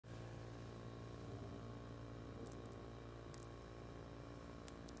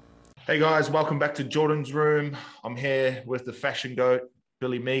Hey guys, welcome back to Jordan's Room. I'm here with the fashion goat,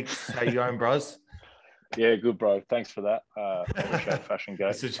 Billy Meakes. How you going, bros? Yeah, good, bro. Thanks for that. Appreciate Fashion Gate.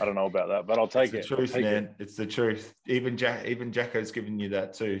 It's the, I don't know about that, but I'll it's take the it. I'll truth, take it. man. It's the truth. Even Jacko's giving you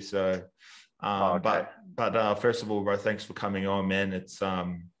that too. So, Oh, um, okay. but but first of all, bro, thanks for coming on, man. It's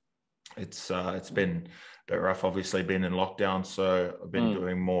been a bit rough, obviously, being in lockdown. So I've been Mm.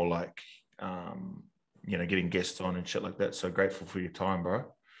 doing more like getting guests on and shit like that. So grateful for your time, bro.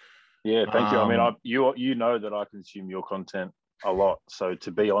 Yeah, thank you. I mean, Um, you know that I consume your content a lot, so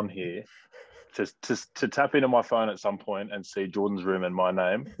to be on here, to tap into my phone at some point and see Jordan's room and my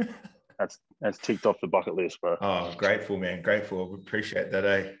name, that's ticked off the bucket list, bro. Oh, grateful, man. Grateful. Appreciate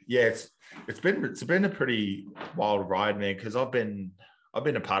that. Yeah, it's been a pretty wild ride, man, because I've been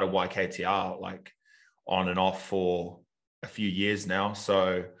a part of YKTR like on and off for a few years now.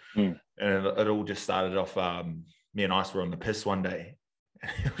 So Mm. and it all just started off me and Ice were on the piss one day.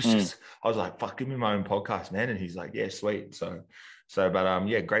 It was Mm. just I was like, fuck, give me my own podcast, man. And he's like, yeah, sweet. But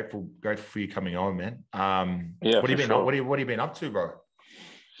yeah, grateful for you coming on, man. Yeah, What have for you been sure. what have you been up to, bro?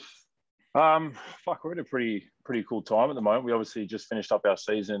 Fuck, we're in a pretty cool time at the moment. We obviously just finished up our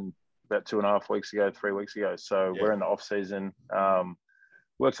season about 2.5 weeks ago, 3 weeks ago. So Yeah. we're in the off season.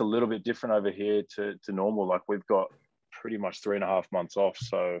 Works a little bit different over here to normal. Like we've got pretty much 3.5 months off.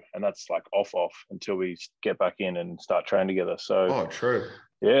 So, and that's like off until we get back in and start training together. So, Oh, true.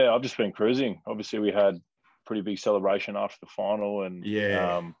 yeah, I've just been cruising. Obviously, we had pretty big celebration after the final and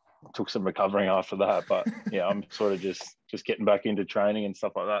Yeah. took some recovering after that. But yeah, I'm sort of just getting back into training and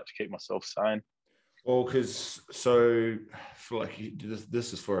stuff like that to keep myself sane. Well, because so for like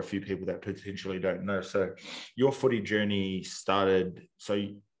this is for a few people that potentially don't know. So your footy journey started. So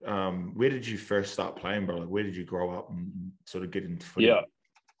where did you first start playing, bro? Like where did you grow up and sort of get into Yeah, footy?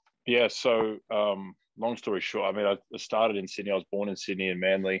 yeah. So, long story short, I mean, I started in Sydney. I was born in Sydney and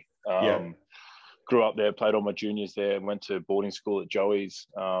Manly. Yeah, Grew up there, played all my juniors there, and went to boarding school at Joey's,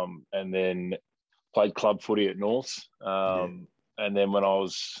 and then played club footy at Norths. yeah, And then I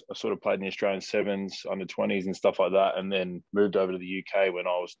sort of played in the Australian sevens, under 20s and stuff like that, and then moved over to the UK when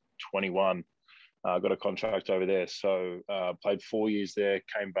I was 21. Got a contract over there. So played 4 years there,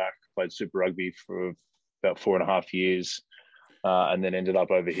 came back, played Super Rugby for about 4.5 years, and then ended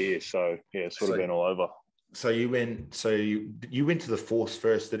up over here. So yeah, sort of So been all over. you went to the Force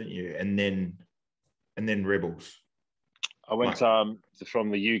first, didn't you? And then Rebels. I went Like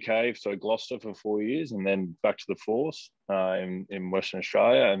from the UK, so Gloucester for 4 years, and then back to the Force in Western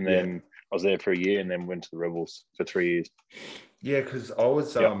Australia, and yeah, then I was there for a year, and then went to the Rebels for 3 years. yeah. Because I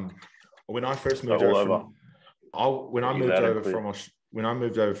was Yep, when I first so moved over all over. from I when I Get you moved loud and over clear. from when I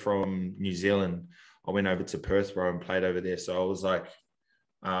moved over from New Zealand, I went over to Perth, bro, and played over there. So I was like,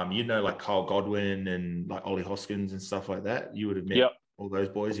 like Kyle Godwin and like Ollie Hoskins and stuff like that. You would have met Yep, all those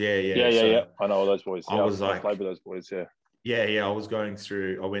boys. Yeah, yeah, yeah. yeah, So yeah. I know all those boys. I Yeah, was I've played like, with those boys. Yeah. yeah, yeah. I went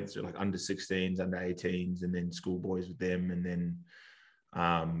through like under 16s, under 18s, and then schoolboys with them,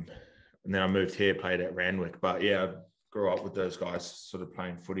 um, and then I moved here, played at Randwick. But yeah, I grew up with those guys, sort of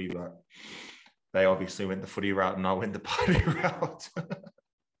playing footy, but they obviously went the footy route, and I went the party route.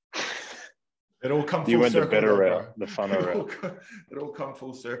 It all come You full went the circle better though, route, bro. the It funner route. all, it all come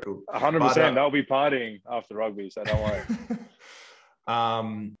full circle. But 100%. They'll be partying after rugby, so don't worry.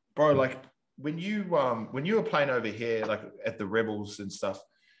 bro, like when you were playing over here, like at the Rebels and stuff,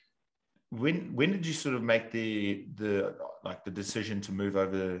 when did you sort of make the like the decision to move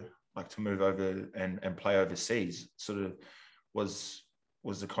over, and play overseas? Sort of was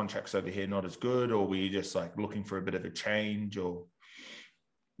was the contracts over here not as good, or were you just like looking for a bit of a change, or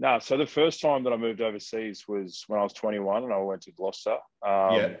No, so the first time that I moved overseas was when I was 21 and I went to Gloucester.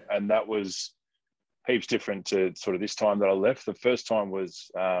 yeah, And that was heaps different to sort of this time that I left. The first time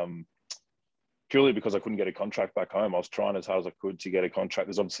was purely because I couldn't get a contract back home. I was trying as hard as I could to get a contract.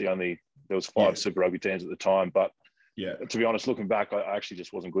 There was yeah, five Super Rugby teams at the time, but yeah, to be honest, looking back, I actually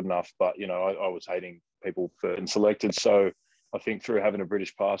just wasn't good enough. But I was hating people for and selected. So I think through having a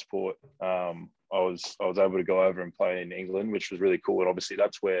British passport, I was able to go over and play in England, which was really cool. And obviously,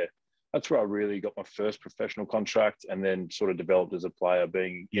 that's where I really got my first professional contract, and then sort of developed as a player,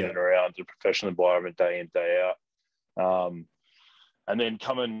 being in yeah, and around the professional environment day in day out. And then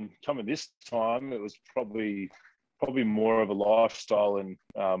coming this time, it was probably more of a lifestyle and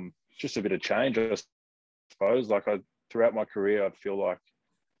just a bit of change, I suppose. Throughout my career, I feel like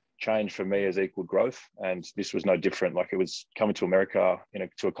change for me has equaled growth, and this was no different. Like it was coming to America,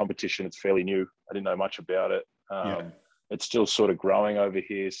 to a competition. It's fairly new. I didn't know much about it. yeah, It's still sort of growing over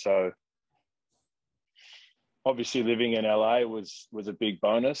here. So obviously, living in LA was a big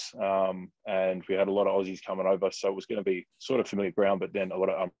bonus, and we had a lot of Aussies coming over, so it was going to be sort of familiar ground. But then a lot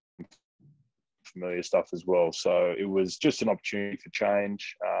of unfamiliar stuff as well. So it was just an opportunity for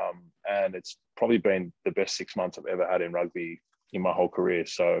change. And it's probably been the best 6 months I've ever had in rugby in my whole career.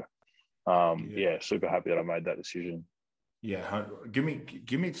 So, super happy that I made that decision. Yeah. Give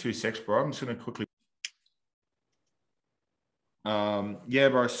me 2 secs, bro. I'm just going to quickly.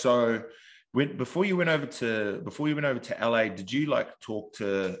 Bro. So before you went over to LA, did you like talk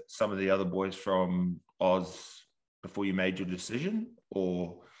to some of the other boys from Oz before you made your decision,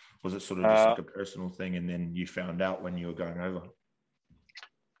 or was it sort of just like a personal thing and then you found out when you were going over?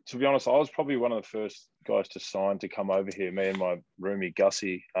 To be honest, I was probably one of the first guys to sign to come over here. Me and my roomie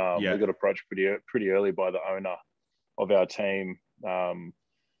Gussie, we got approached pretty early by the owner of our team.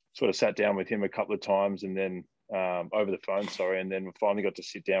 Sort of sat down with him a couple of times, and then over the phone, and then we finally got to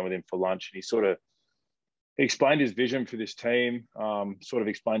sit down with him for lunch. And he explained his vision for this team, sort of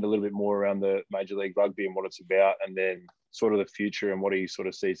explained a little bit more around the Major League Rugby and what it's about, and then sort of the future and what he sort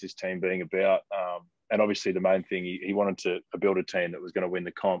of sees this team being about. And obviously the main thing, he wanted to build a team that was going to win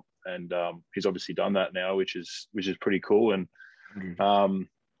the comp. And he's obviously done that now, which is pretty cool. And I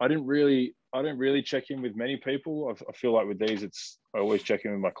didn't really check in with many people. I feel like with these, I always check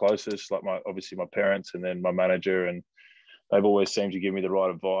in with my closest, like my parents and then my manager, and they've always seemed to give me the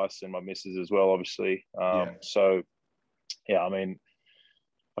right advice, and my missus as well, obviously. So, I mean,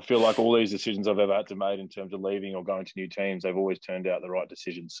 I feel like all these decisions I've ever had to make in terms of leaving or going to new teams, they've always turned out the right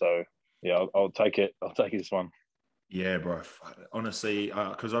decisions. So, yeah, I'll take it. I'll take this one. Yeah, bro. Honestly,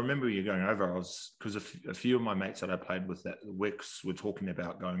 because I remember you going over. Because a few of my mates that I played with at the Wicks were talking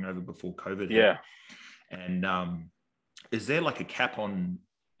about going over before COVID. Yeah. Hit. And is there like a cap on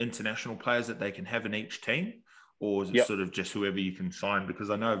international players that they can have in each team, or is it sort of just whoever you can sign?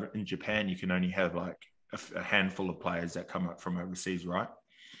 Because I know in Japan you can only have like a handful of players that come up from overseas, right?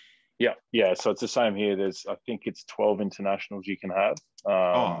 Yeah. So it's the same here. I think it's 12 internationals you can have.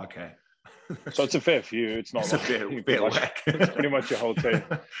 Okay. So it's a fair few. It's not like a fair whack. It's pretty much your whole team.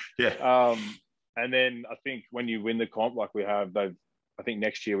 Yeah. And then I think when you win the comp, like we have, I think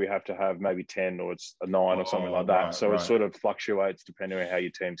next year we have to have maybe 10 or it's a 9 or something like that. So it sort of fluctuates depending on how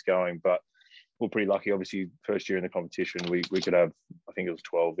your team's going. But we're pretty lucky. Obviously, first year in the competition, we could have, I think it was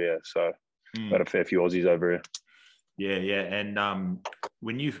 12. Yeah. So we had a fair few Aussies over here. Yeah. And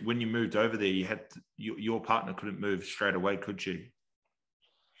when you moved over there, you had your partner couldn't move straight away, could she?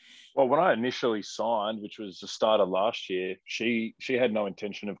 Well, when I initially signed, which was the start of last year, she had no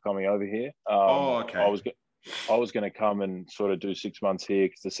intention of coming over here. Okay. I was going to come and sort of do 6 months here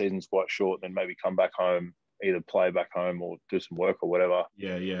because the season's quite short, then maybe come back home, either play back home or do some work or whatever.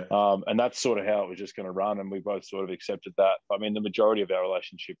 Yeah. And that's sort of how it was just going to run, and we both sort of accepted that. I mean, the majority of our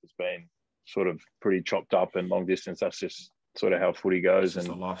relationship has been sort of pretty chopped up and long distance. That's just sort of how footy goes. It's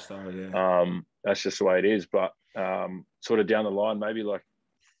and a lifestyle, yeah. That's just the way it is. But sort of down the line, maybe like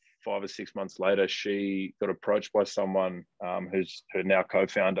 5 or 6 months later, she got approached by someone who's her now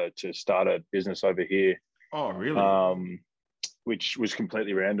co-founder to start a business over here. Oh, really? Which was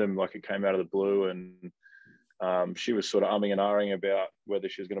completely random. Like it came out of the blue, and she was sort of umming and ahhing about whether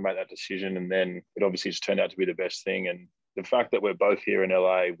she was going to make that decision. And then it obviously just turned out to be the best thing. And the fact that we're both here in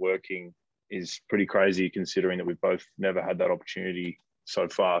LA working is pretty crazy, considering that we've both never had that opportunity so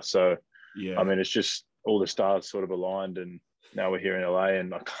far. So, yeah, I mean, it's just all the stars sort of aligned, and now we're here in LA,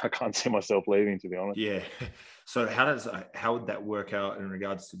 and I can't see myself leaving, to be honest. Yeah. So how would that work out in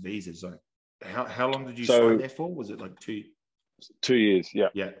regards to visas? Like, how long did you sign there for? Was it like 2 years? Yeah.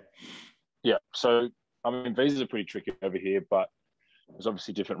 Yeah. So I mean, visas are pretty tricky over here, but there's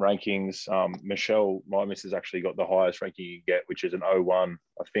obviously different rankings. Michelle, my missus, actually got the highest ranking you can get, which is an 01,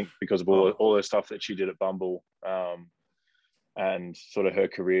 I think, because of all the stuff that she did at Bumble, and sort of her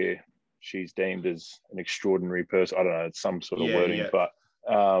career. She's deemed as an extraordinary person. I don't know, it's some sort of wording, but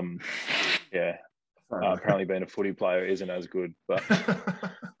apparently being a footy player isn't as good. But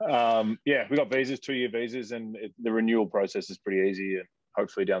we got visas, 2-year visas, and the renewal process is pretty easy. And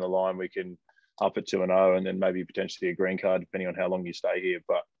hopefully down the line we can up it to an O, and then maybe potentially a green card, depending on how long you stay here.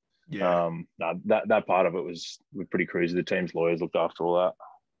 But that part of it was pretty crazy. The team's lawyers looked after all that.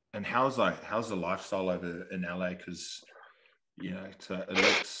 And how's the lifestyle over in LA? Because it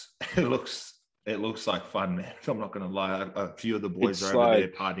looks like fun, man. I'm not gonna lie. A few of the boys are over there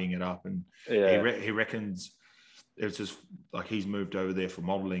partying it up, and he reckons it's just like he's moved over there for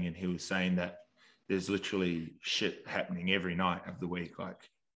modeling, and he was saying that there's literally shit happening every night of the week. Like,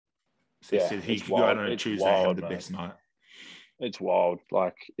 so he said he could go out on a Tuesday and have the best night. It's wild.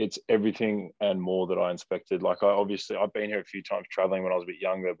 Like, it's everything and more that I expected. Like, I've been here a few times traveling when I was a bit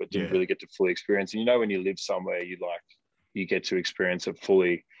younger, but didn't really get to fully experience. And when you live somewhere, you get to experience it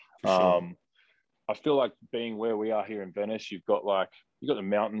fully. Sure. I feel like being where we are here in Venice, you've got like you got the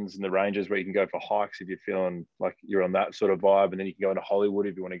mountains and the ranges where you can go for hikes if you're feeling like you're on that sort of vibe, and then you can go into Hollywood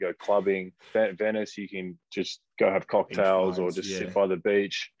if you want to go clubbing. Venice, you can just go have cocktails or just sit by the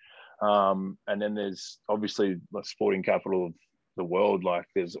beach. And then there's obviously the sporting capital of the world. Like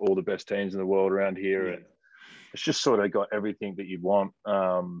there's all the best teams in the world around here, and it's just sort of got everything that you'd want.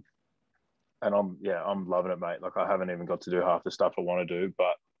 And I'm loving it, mate. Like I haven't even got to do half the stuff I want to do,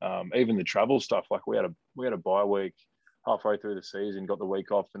 but even the travel stuff, like we had a bye week halfway through the season, got the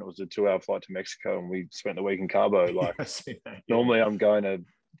week off, and it was a 2-hour flight to Mexico, and we spent the week in Cabo. Like normally I'm going to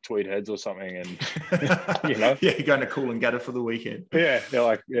Tweed Heads or something, and you're going to Coolangatta for the weekend. Yeah, they're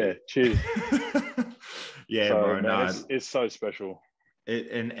like, cheers. Bro, man, no, it's so special.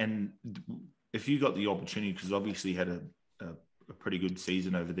 And if you got the opportunity, because obviously you had a pretty good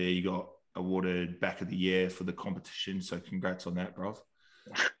season over there, you got awarded back of the year for the competition, so congrats on that, bro.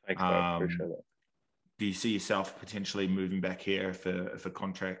 Thanks, bro. Appreciate it. Do you see yourself potentially moving back here if a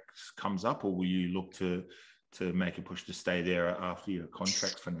contract comes up, or will you look to make a push to stay there after your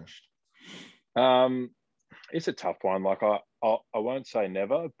contract's finished? It's a tough one. Like I won't say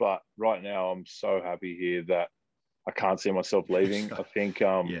never, but right now I'm so happy here that I can't see myself leaving. I think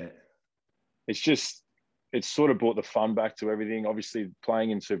it's sort of brought the fun back to everything. Obviously, playing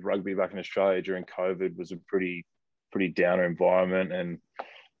in Super Rugby back in Australia during COVID was a pretty downer environment, and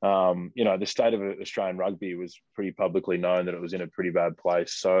the state of Australian rugby was pretty publicly known that it was in a pretty bad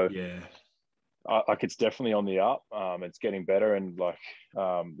place. So like it's definitely on the up. It's getting better, and like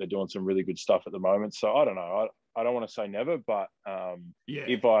they're doing some really good stuff at the moment. So I don't know. I don't want to say never, but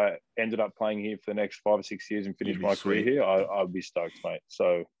if I ended up playing here for the next 5 or 6 years and finish my career here, I'd be stoked, mate.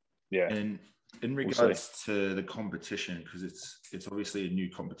 So And in regards to the competition, because it's obviously a new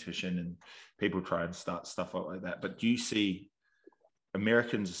competition and people try and start stuff up like that, but do you see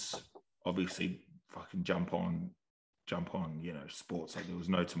Americans obviously fucking jump on sports like there was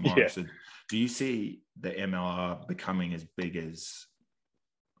no tomorrow? So do you see the MLR becoming as big as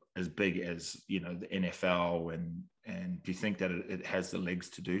the NFL, and do you think that it has the legs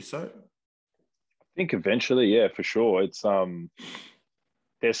to do so? I think eventually, for sure. It's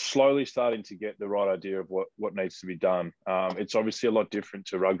they're slowly starting to get the right idea of what needs to be done. It's obviously a lot different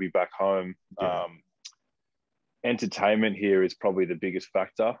to rugby back home. Entertainment here is probably the biggest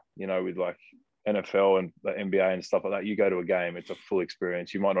factor, with like NFL and the NBA and stuff like that. You go to a game, it's a full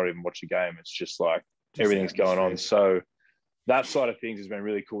experience. You might not even watch the game. It's just like everything's going on. So that side of things has been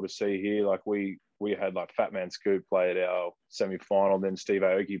really cool to see here. Like we had like Fat Man Scoop play at our semi-final, then Steve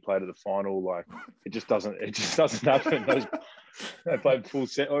Aoki played at the final. Like it just doesn't happen. They played full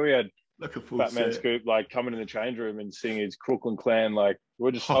set. Or we had Fat Man Scoop like coming in the change room and singing his Crooklyn Clan. Like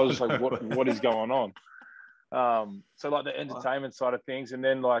I was like, what is going on? So like the entertainment side of things, and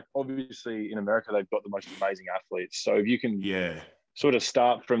then like obviously in America they've got the most amazing athletes. So if you can sort of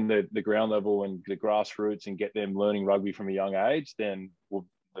start from the ground level and the grassroots and get them learning rugby from a young age, then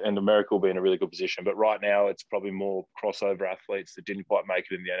America will be in a really good position. But right now it's probably more crossover athletes that didn't quite make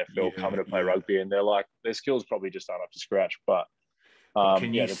it in the NFL coming to play rugby, and they're like their skills probably just aren't up to scratch. But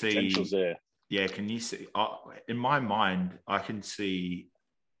can you see the potential's there? Yeah, can you see? In my mind, I can see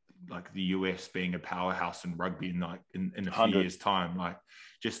like the US being a powerhouse in rugby in a few years' time. Like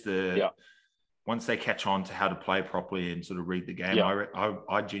just once they catch on to how to play properly and sort of read the game,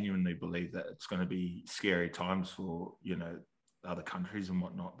 I genuinely believe that it's going to be scary times for other countries and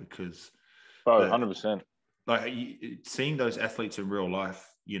whatnot, because 100%. Like seeing those athletes in real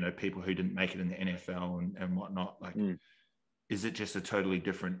life, people who didn't make it in the NFL and whatnot, like is it just a totally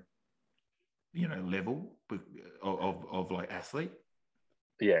different level of like athlete?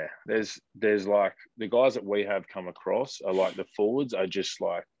 Yeah, there's like the guys that we have come across are like the forwards are just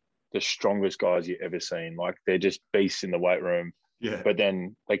like the strongest guys you've ever seen. Like they're just beasts in the weight room. Yeah. But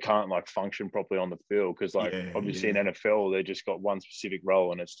then they can't like function properly on the field because like obviously in NFL they just got one specific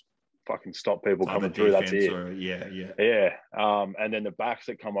role and it's fucking stop people coming through. That's it. And then the backs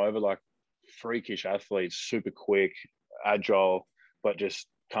that come over, like freakish athletes, super quick, agile, but just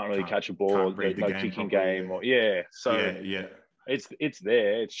can't really catch a ball. There's no kicking game It's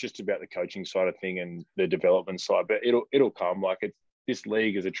there. It's just about the coaching side of thing and the development side, but it'll come. Like this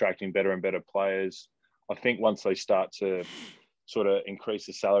league is attracting better and better players. I think once they start to sort of increase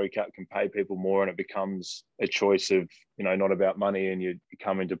the salary cap, can pay people more, and it becomes a choice of not about money, and you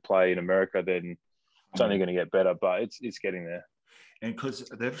come into play in America, then it's only going to get better. But it's getting there. And because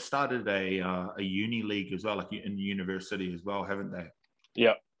they've started a uni league as well, like in university as well, haven't they?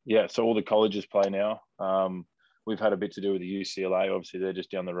 Yeah. So all the colleges play now. We've had a bit to do with the UCLA. Obviously, they're just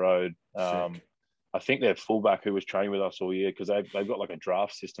down the road. I think their fullback who was training with us all year, because they've got like a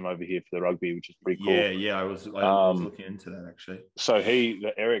draft system over here for the rugby, which is pretty cool. Yeah. I was looking into that actually. So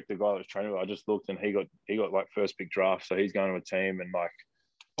Eric, the guy that was training with, I just looked and he got like first pick draft, so he's going to a team and like.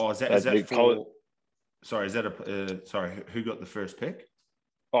 Oh, is that for? Sorry, is that sorry? Who got the first pick?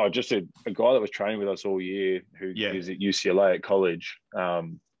 Oh, just a guy that was training with us all year who is at UCLA at college.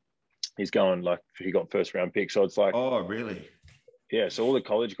 He's going like he got first round pick, so it's like. Oh, really? Yeah, so all the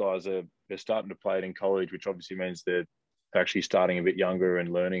college guys they're starting to play it in college, which obviously means they're actually starting a bit younger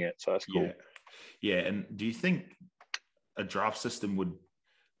and learning it. So that's cool. Yeah. And do you think a draft system would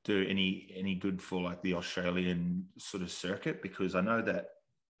do any good for like the Australian sort of circuit? Because I know that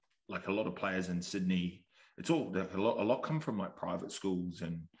like a lot of players in Sydney, it's all like a lot come from like private schools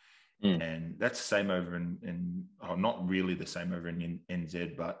and that's the same over in not really the same over in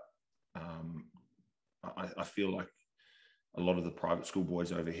NZ, but I feel like a lot of the private school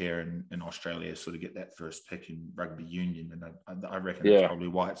boys over here in Australia sort of get that first pick in rugby union. And I reckon that's probably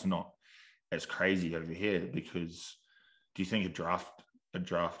why it's not as crazy over here, because do you think a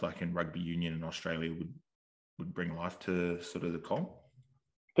draft like in rugby union in Australia would bring life to sort of the comp?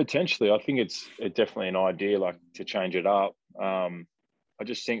 Potentially. I think it's definitely an idea like to change it up. I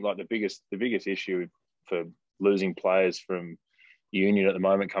just think like the biggest issue for losing players from union at the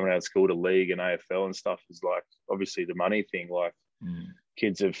moment coming out of school to league and AFL and stuff is like obviously the money thing. Like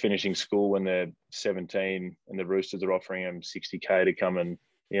kids are finishing school when they're 17 and the Roosters are offering them 60K to come and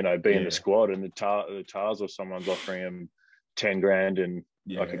be in the squad, and the Tars or someone's offering them 10 grand and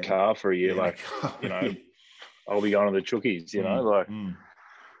like a car for a year. I'll be going to the Chookies,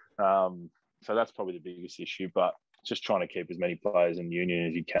 so that's probably the biggest issue, but just trying to keep as many players in union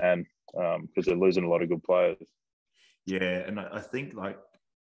as you can, because they're losing a lot of good players. Yeah, and I think like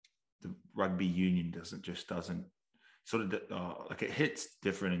the rugby union doesn't sort of like it hits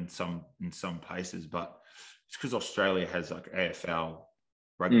different in some places, but it's because Australia has like AFL,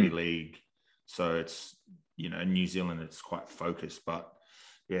 rugby league, so it's in New Zealand it's quite focused. But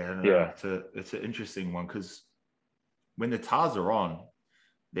it's an interesting one because when the Tars are on,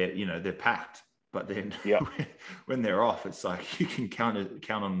 they're packed. But then when they're off, it's like you can count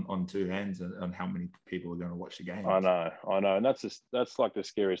on two hands on how many people are going to watch the game. I know. And that's like the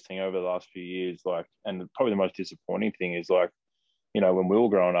scariest thing over the last few years. Like, and probably the most disappointing thing is like, when we were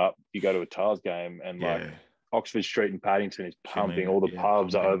growing up, you go to a Tars game and like Oxford Street in Paddington is pumping. All the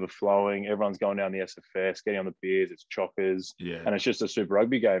pubs are overflowing. Everyone's going down the SFS, getting on the beers. It's chockers. Yeah. And it's just a Super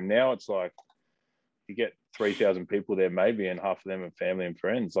Rugby game. Now it's like you get 3,000 people there maybe, and half of them are family and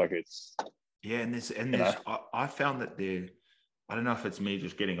friends. Like it's... Yeah, and there's I found that I don't know if it's me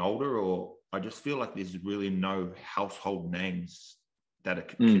just getting older, or I just feel like there's really no household names that are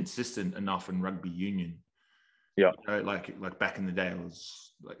consistent enough in rugby union. Yeah. Like back in the day, it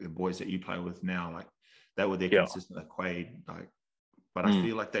was like the boys that you play with now, like they were there consistent, like Quaid, but I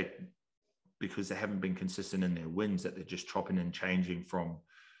feel like because they haven't been consistent in their wins, that they're just chopping and changing from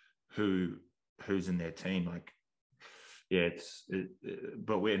who's in their team, like. Yeah,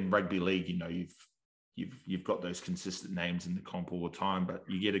 but we're in rugby league, you've got those consistent names in the comp all the time, but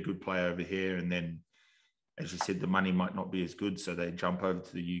you get a good player over here, and then, as you said, the money might not be as good, so they jump over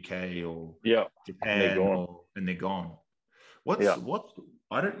to the UK or Japan, and they're gone. What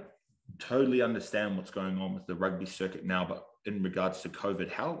I don't totally understand what's going on with the rugby circuit now, but in regards to COVID,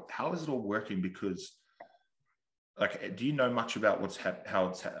 how is it all working? Because like, do you know much about how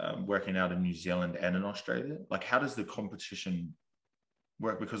it's working out in New Zealand and in Australia? Like, how does the competition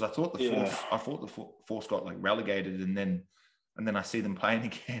work? Because I thought the Force got like relegated, and then I see them playing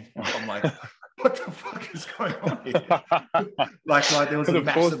again. I'm like, what the fuck is going on here? like there was a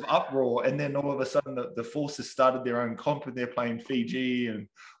massive uproar, and then all of a sudden the Forces started their own comp, and they're playing Fiji, and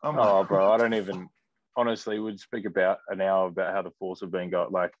I'm like, bro, I don't even. Honestly, we'd speak about an hour about how the Force have been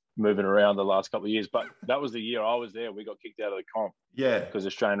moving around the last couple of years. But that was the year I was there. We got kicked out of the comp. Yeah. Because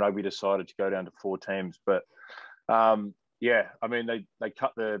Australian Rugby decided to go down to 4 teams. But, I mean, they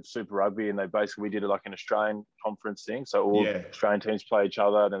cut the Super Rugby, and we did it like an Australian conference thing. So all Australian teams play each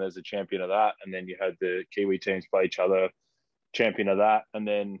other. Then there's a champion of that. And then you had the Kiwi teams play each other, champion of that. And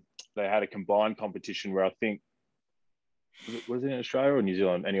then they had a combined competition where I think, was it in Australia or New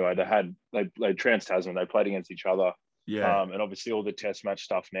Zealand? Anyway, they Trans-Tasman, they played against each other. Yeah. And obviously all the test match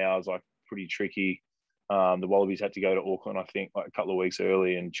stuff now is like pretty tricky. The Wallabies had to go to Auckland, I think, like a couple of weeks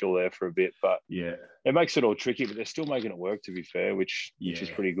early and chill there for a bit. But it makes it all tricky, but they're still making it work, to be fair, which is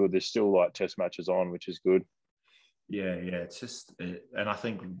pretty good. There's still like test matches on, which is good. Yeah. It's just, and I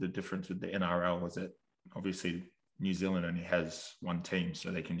think the difference with the NRL was that obviously New Zealand only has one team,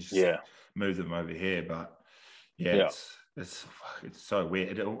 so they can just move them over here. But It's so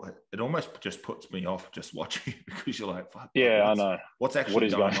weird. It almost just puts me off just watching it because you're like, fuck, Yeah, I know. what's actually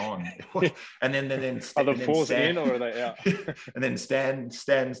going on? And then are the fours in or are they out? And then Stan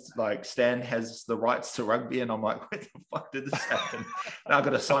has the rights to rugby, and I'm like, what the fuck did this happen? Now I've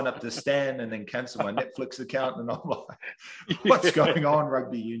got to sign up to Stan and then cancel my Netflix account, and I'm like, what's going on,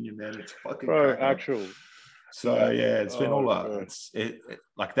 rugby union, man? It's fucking actual. So yeah, it's been all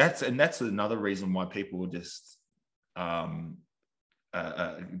like that's another reason why people will just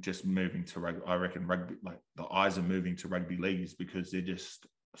moving to rugby. I reckon rugby, like the eyes are moving to rugby leagues because they're just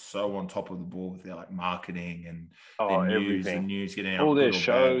so on top of the ball with their like marketing and their news, everything. the news getting out, all their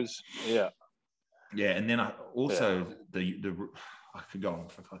shows. Yeah, and then I also the I could go on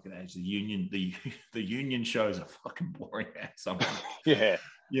for fucking age. The union shows are fucking boring as something. Yeah.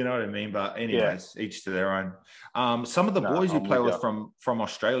 You know what I mean? But anyways, each to their own. Some of the boys you play with from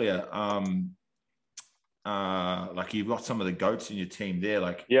Australia, like you've got some of the goats in your team there.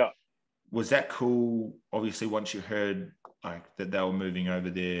 Like, was that cool? Obviously, once you heard like that they were moving over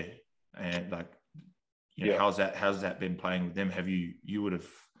there, and like, how's that been playing with them? Have you would have,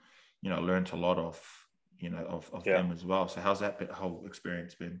 learned a lot of them as well. So how's that whole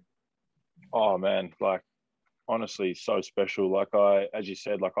experience been? Oh man, like honestly, so special. Like as you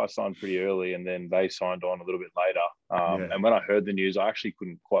said, like I signed pretty early, and then they signed on a little bit later. And when I heard the news, I actually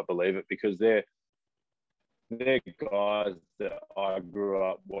couldn't quite believe it because they're guys that I grew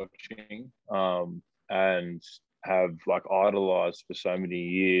up watching and have like idolized for so many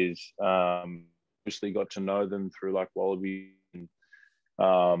years. Obviously got to know them through like Wallaby and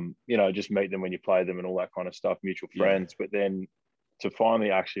just meet them when you play them and all that kind of stuff, mutual friends. But then to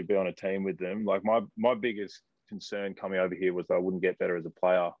finally actually be on a team with them, like my biggest concern coming over here was that I wouldn't get better as a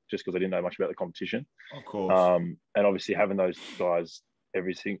player just because I didn't know much about the competition. Of course. And obviously having those guys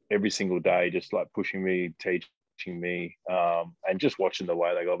every single day, just like pushing me, teaching me, and just watching the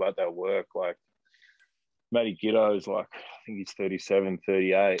way they go about their work. Like Matty Giddo's like, I think he's 37,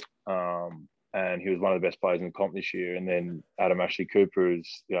 38. And he was one of the best players in the comp this year. And then Adam Ashley Cooper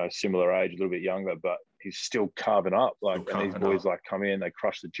is, similar age, a little bit younger, but he's still carving up. Like, and these boys like come in, they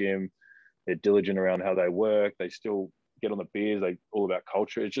crush the gym. They're diligent around how they work. They still get on the beers. They all about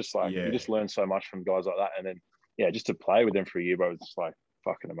culture. It's just like, you just learn so much from guys like that. And then, just to play with them for a year, bro, it's just like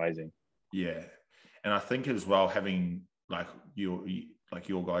fucking amazing. Yeah. And I think as well, having like your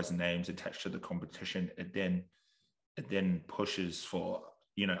guys' names attached to the competition, it then pushes for,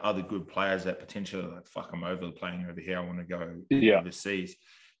 other good players that potentially like, fuck, I'm over playing over here, I want to go overseas.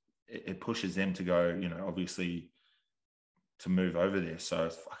 It pushes them to go, obviously to move over there.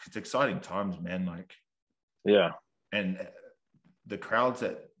 So it's exciting times, man. Like, and the crowds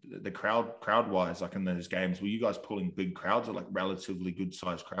crowd wise, like in those games, were you guys pulling big crowds or like relatively good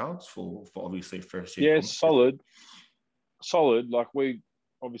sized crowds for obviously first year? Yeah, solid. Like we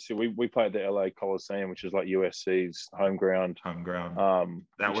play at the LA Coliseum, which is like USC's home ground.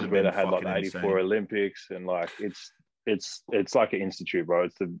 That would have where they had like the '84 insane Olympics, and like it's like an institute, bro.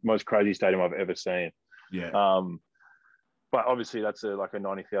 It's the most crazy stadium I've ever seen. But obviously that's like a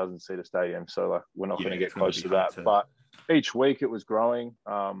 90,000 seater stadium, so like we're not going to get close to that. But each week it was growing.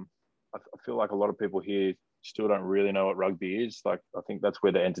 I feel like a lot of people here still don't really know what rugby is. Like I think that's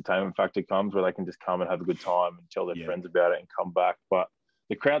where the entertainment factor comes, where they can just come and have a good time and tell their friends about it and come back. But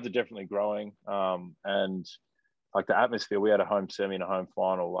the crowds are definitely growing, and like the atmosphere. We had a home semi and a home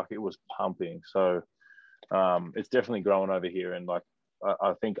final. Like it was pumping. So it's definitely growing over here, and like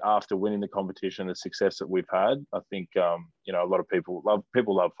I think after winning the competition, the success that we've had, I think a lot of people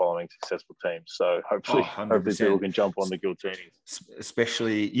love following successful teams. So hopefully people can jump on the Giltinis.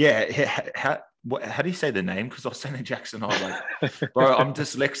 Especially, how do you say the name? Because I was saying to Jackson, I was like, bro, I'm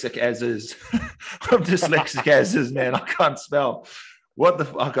dyslexic as is. Man. I can't spell. What the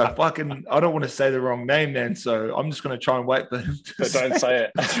fuck? I don't want to say the wrong name, man. So I'm just going to try and wait for him to but don't say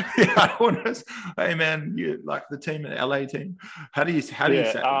it. I don't want to. Hey, man, you like the team, the LA team? How do you say?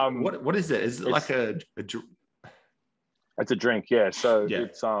 What is it? Is it like a? It's a drink, yeah. So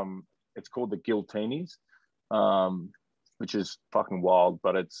it's called the Giltinis, which is fucking wild.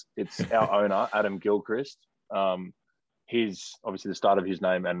 But it's our owner, Adam Gilchrist. He's obviously the start of his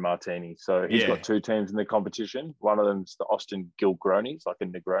name and Martini. So he's got two teams in the competition. One of them's the Austin Gilgronis, like a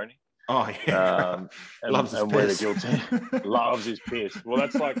Negroni. Oh, yeah. Loves his piss. Loves his piss. Well,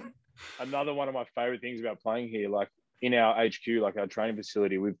 that's like another one of my favorite things about playing here. Like in our HQ, like our training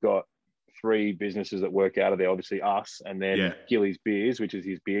facility, we've got 3 businesses that work out of there. Obviously us, and then Gilly's Beers, which is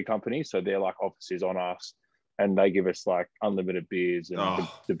his beer company. So they're like offices on us. And they give us like unlimited beers, and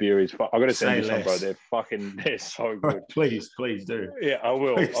the beer is. I got to send you some, bro. They're so good. Please do. Yeah, I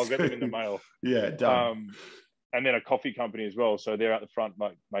will. Please I'll get them in the mail. Yeah, done. and then a coffee company as well. So they're out the front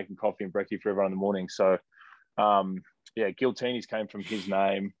like making coffee and brekkie for everyone in the morning. So Giltini's came from his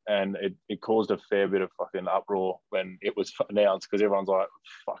name, and it caused a fair bit of fucking uproar when it was announced, because everyone's like,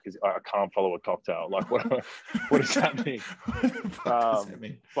 "Fuck, I can't follow a cocktail. Like, what does that mean?" Does that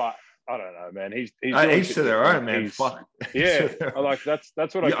mean? But I don't know, man. He's each to their own, man. Fuck. Yeah, like that's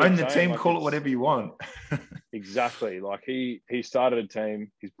what you I own the saying. team. Like, call it whatever you want. Exactly. Like he started a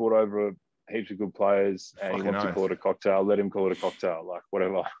team. He's brought over heaps of good players, and he wants to call it a cocktail. Let him call it a cocktail. Like,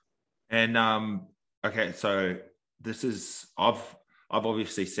 whatever. And okay, so this is I've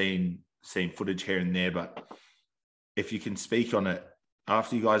obviously seen footage here and there, but if you can speak on it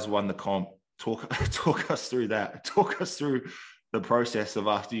after you guys won the comp, talk us through that. Talk us through the process of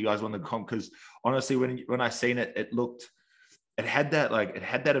after you guys won the comp, because honestly, when I seen it, it had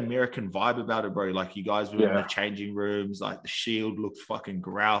that American vibe about it, bro. Like, you guys were in the changing rooms, like the shield looked fucking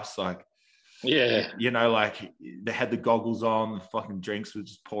grouse, like. Yeah, you know, like they had the goggles on, the fucking drinks were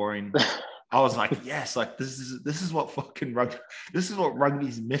just pouring. I was like, yes, like this is what fucking rugby, this is what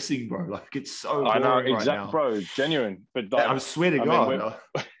rugby's missing, bro. Like, it's so boring. I know, exactly, right now. Bro, genuine. But like, I swear to God,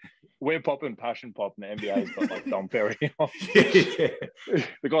 we're popping passion pop, and the NBA's got like Dom Perry on.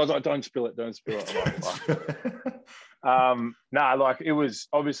 The guy's like, don't spill it. I'm like, like, it was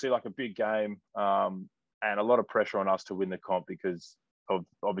obviously like a big game, and a lot of pressure on us to win the comp because of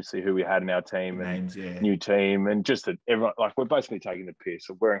obviously who we had in our team and names, new team, and just that everyone, like, we're basically taking the piss.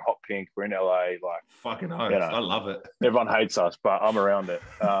 We're wearing hot pink. We're in LA, like, fucking hell, I love it. Everyone hates us, but I'm around it.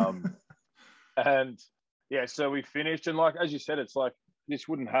 And yeah, so we finished, and like, as you said, it's like this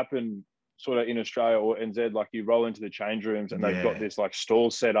wouldn't happen sort of in Australia or NZ. Like, you roll into the change rooms and they've got this like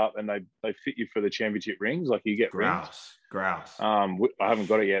stall set up, and they fit you for the championship rings. Like, you get rings. I haven't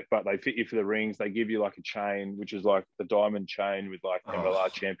got it yet, but they fit you for the rings. They give you like a chain, which is like the diamond chain with like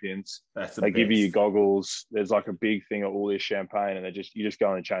MLR champions. They give you goggles. There's like a big thing of all this champagne, and you just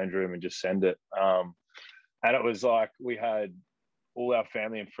go in the change room and just send it. And it was like, we had all our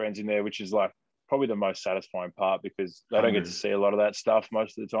family and friends in there, which is like probably the most satisfying part, because they don't get to see a lot of that stuff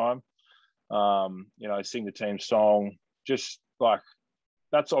most of the time. You know, sing the team song, just like,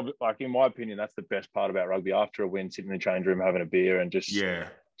 that's like, in my opinion, that's the best part about rugby. After a win, sitting in the change room, having a beer, and just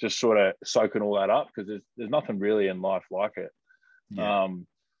sort of soaking all that up, because there's nothing really in life like it.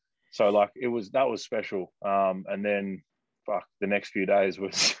 So like, that was special. And then the next few days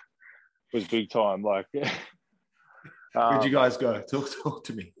was big time. Like, where'd you guys go? Talk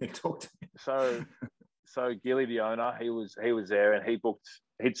to me. So Gilly, the owner, he was there, and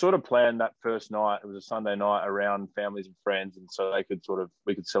he'd sort of planned that first night. It was a Sunday night around families and friends, and so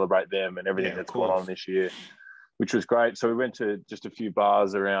we could celebrate them and everything that's gone on this year, which was great. So we went to just a few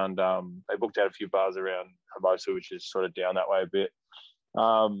bars around. They booked out a few bars around Hermosa, which is sort of down that way a bit,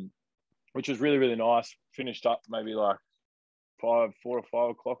 which was really, really nice. Finished up maybe like 4 or 5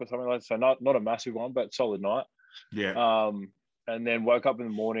 o'clock or something like that. So not a massive one, but solid night. Yeah. And then woke up in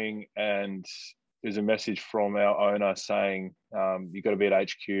the morning, and there's a message from our owner saying, you've got to be at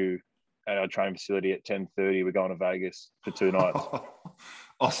HQ at our training facility at 10:30. We're going to Vegas for 2 nights.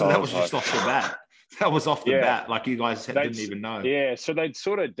 So that was just off the bat. That was off the bat. Like, you guys didn't even know. Yeah. So they'd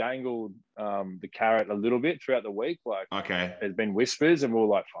sort of dangled the carrot a little bit throughout the week. Like, there's been whispers, and we were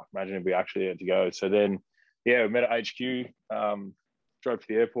like, fuck, imagine if we actually had to go. So then, we met at HQ, drove to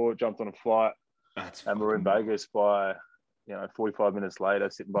the airport, jumped on a flight, and we were in Vegas by 45 minutes later,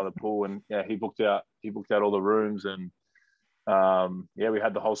 sitting by the pool, and he booked out all the rooms, and we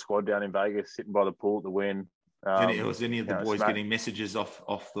had the whole squad down in Vegas sitting by the pool at the win. Was any of the boys getting messages off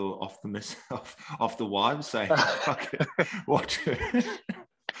the wives saying, "Fuck it, watch it"?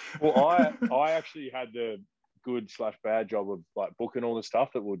 Well, I actually had the good/bad job of like booking all the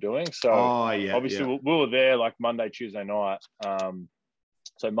stuff that we're doing. So obviously we were there like Monday, Tuesday night.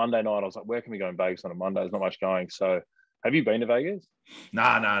 So Monday night I was like, where can we go in Vegas on a Monday? There's not much going. So have you been to Vegas? No.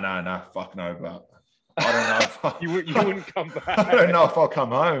 Fuck no, but I don't know if you wouldn't come back. I don't know if I'll come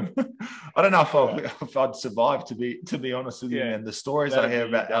home. I don't know if I'd survive, to be honest with you, man. The stories I hear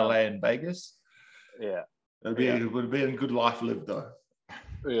about LA and Vegas. Yeah. It would have been a good life lived though.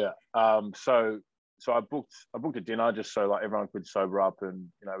 Yeah. So I booked a dinner just so like everyone could sober up, and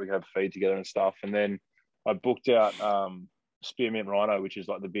we could have feed together and stuff. And then I booked out Spearmint Rhino, which is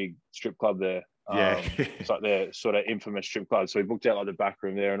like the big strip club there. It's like their sort of infamous strip club. So we booked out like the back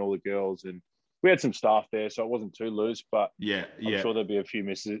room there and all the girls, and we had some staff there, so it wasn't too loose. But I'm sure there'll be a few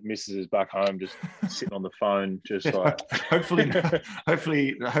misses back home just sitting on the phone, just like hopefully none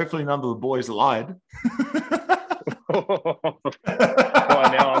of the boys lied. Well,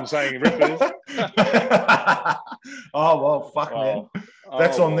 now I'm saying rippers. Oh well, fuck, man.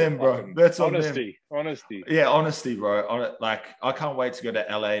 That's Oh, on well, them, bro. That's on them. Honesty. Yeah, honesty, bro. Like, I can't wait to go to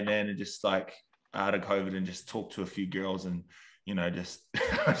LA, man, and just like out of COVID and just talk to a few girls and, you know, just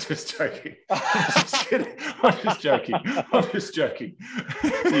I'm just joking. I'm just kidding. I'm just joking. I'm just joking.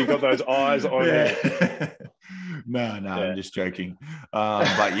 You got those eyes on me. No, Yeah. I'm just joking.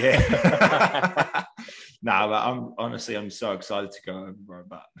 But yeah. No, but I'm so excited to go over, bro.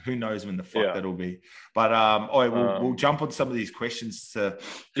 But who knows when the fuck that'll be. But we'll jump on some of these questions to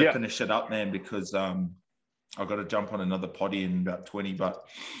finish it up, man, because I've got to jump on another potty in about 20. But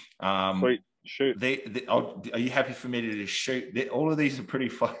Sweet. Shoot. Are you happy for me to just shoot? All of these are pretty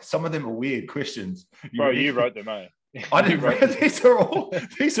fun. Some of them are weird questions. You wrote them, eh? I didn't write these are all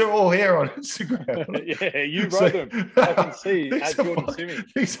here on Instagram. Yeah, you wrote them. I can see at Jordan Simi.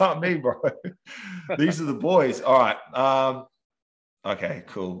 These aren't me, bro. These are the boys. All right. Okay,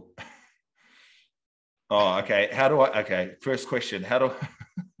 cool. Oh, okay. First question. How do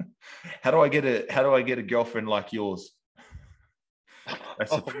I get a girlfriend like yours?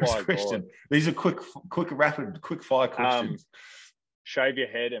 That's the first question. God. These are quick fire questions. Shave your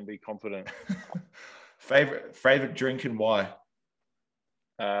head and be confident. Favorite drink and why?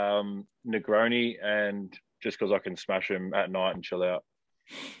 Negroni, and just because I can smash them at night and chill out.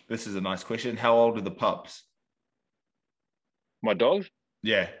 This is a nice question. How old are the pups? My dogs?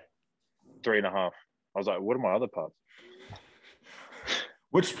 Yeah. 3.5. I was like, what are my other pups?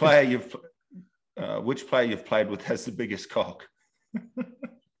 Which player you've played with has the biggest cock?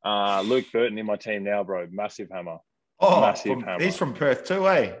 Luke Burton in my team now, bro. Massive hammer. Oh, hammer. He's from Perth too,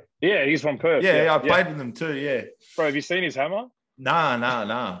 eh? Yeah, he's from Perth. Yeah, I played with him too, yeah. Bro, have you seen his hammer?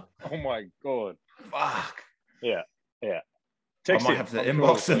 Nah. Oh my God. Fuck. Yeah. Text I might have to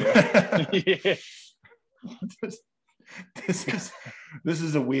inbox him. Yeah. This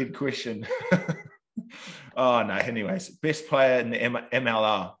is a weird question. Oh, no. Anyways, best player in the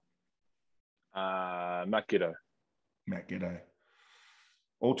MLR? Matt Giddo.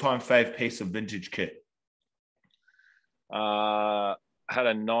 All-time fave piece of vintage kit? Had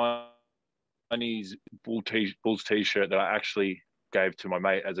a 90s Bulls t-shirt that I actually gave to my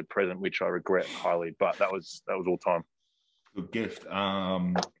mate as a present, which I regret highly, but that was all time. Good gift.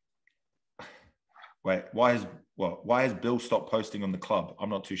 Wait, why has Bill stopped posting on the club? I'm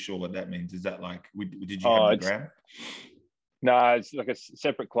not too sure what that means. Is that like, did you have the gram? No, it's like a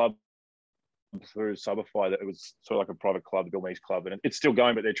separate club through Subify that it was sort of like a private club, the Bill Meakes Club, and it's still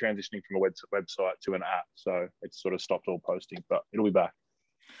going, but they're transitioning from a website to an app, so it's sort of stopped all posting, but it'll be back.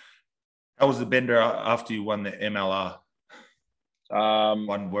 How was the bender after you won the MLR?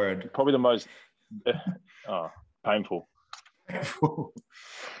 One word. Probably the most painful.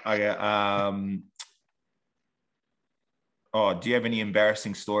 Okay. Do you have any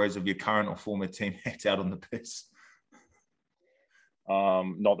embarrassing stories of your current or former teammates out on the piss?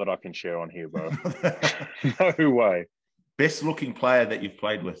 Not that I can share on here, bro. No way. Best looking player that you've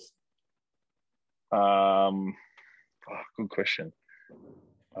played with? Good question.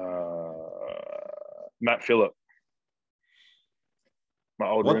 Matt Phillip. My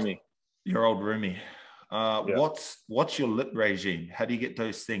old roomie. Your old roomie. What's your lip regime? How do you get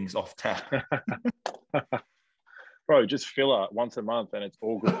those things off tap? Bro, just filler once a month and it's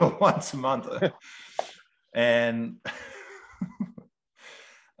all good. Once a month. And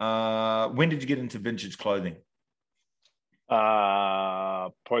when did you get into vintage clothing?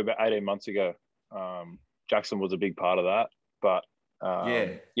 Probably about 18 months ago. Jackson was a big part of that, but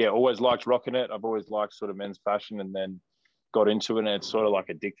always liked rocking it. I've always liked sort of men's fashion, and then got into it, and it's sort of like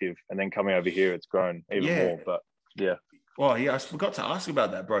addictive. And then coming over here, it's grown even more. But yeah. Well, yeah, I forgot to ask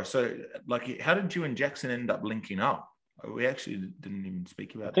about that, bro. So, like, how did you and Jackson end up linking up? We actually didn't even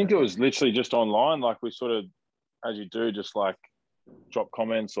speak about that. I think it was literally just online. Like, we sort of, as you do, just like drop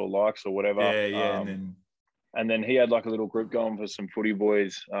comments or likes or whatever. Yeah. And then he had like a little group going for some footy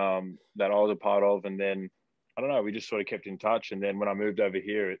boys that I was a part of. And then, I don't know, we just sort of kept in touch. And then when I moved over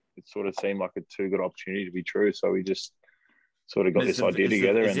here, it sort of seemed like a too good opportunity to be true. So we just sort of got this idea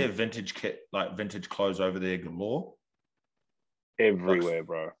together. Is there vintage kit, like vintage clothes over there galore? Everywhere,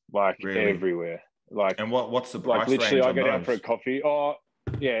 bro. Like, really? Everywhere. Like, and what's the price like literally range I go down those? for a coffee. Oh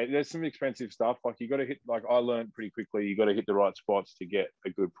yeah, there's some expensive stuff. Like, you got to hit, like, I learned pretty quickly, you got to hit the right spots to get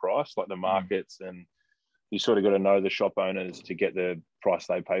a good price, like the markets, and you sort of got to know the shop owners to get the price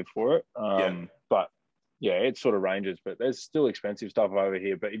they pay for it. But yeah, it sort of ranges, but there's still expensive stuff over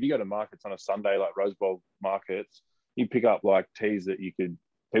here. But if you go to markets on a Sunday, like Rose Bowl markets, you pick up like tees that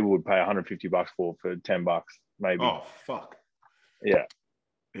people would pay $150 for $10 maybe. Oh fuck. Yeah.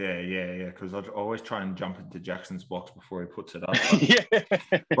 Yeah. Because I always try and jump into Jackson's box before he puts it up. Yeah.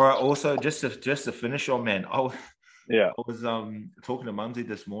 Bro, also just to finish on, man, Yeah. I was talking to Mumsy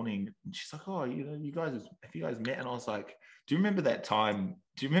this morning, and she's like, "Oh, you guys, have you guys met?" And I was like, "Do you remember that time?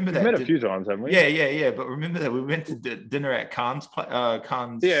 Do you remember We've that?" met a few times, haven't we? Yeah. But remember that we went to dinner at Khan's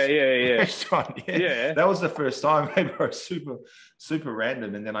Yeah. restaurant. Yeah. That was the first time. Hey, bro, super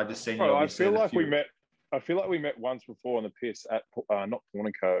random. And then I just seen you. Bro, Obviously, I feel like we met once before on the piss at not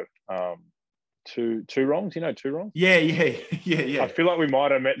Pornico. Two wrongs, two wrongs. Yeah. I feel like we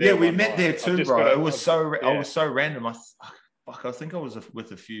might have met Yeah, there. we one met night. there too, bro. I was so random. I think I was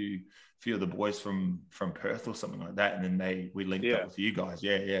with a few of the boys from Perth or something like that, and then we linked up with you guys.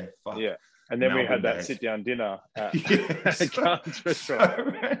 Yeah. Fuck. Yeah. And then we had that sit-down dinner at Khan's restaurant. So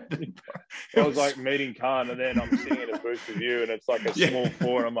random, I was like meeting Khan, and then I'm sitting in a booth with you, and it's like a small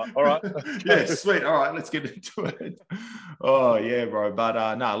four, and I'm like, all right. Yeah, sweet. All right, let's get into it. Oh, yeah, bro.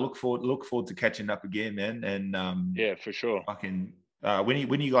 But no, look forward to catching up again, man. And yeah, for sure. Fucking when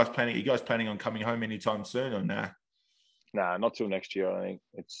are you guys planning? Are you guys planning on coming home anytime soon or nah? Nah, not till next year. I think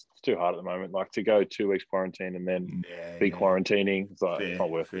it's too hard at the moment. Like to go 2 weeks quarantine and then be quarantining, it's like it's not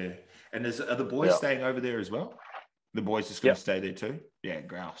worth it. And are the boys staying over there as well? The boys just going to stay there too? Yeah,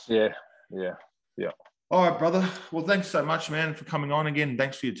 grouse. Yeah. All right, brother. Well, thanks so much, man, for coming on again.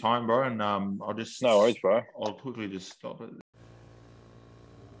 Thanks for your time, bro. And I'll just no worries, bro. I'll quickly just stop it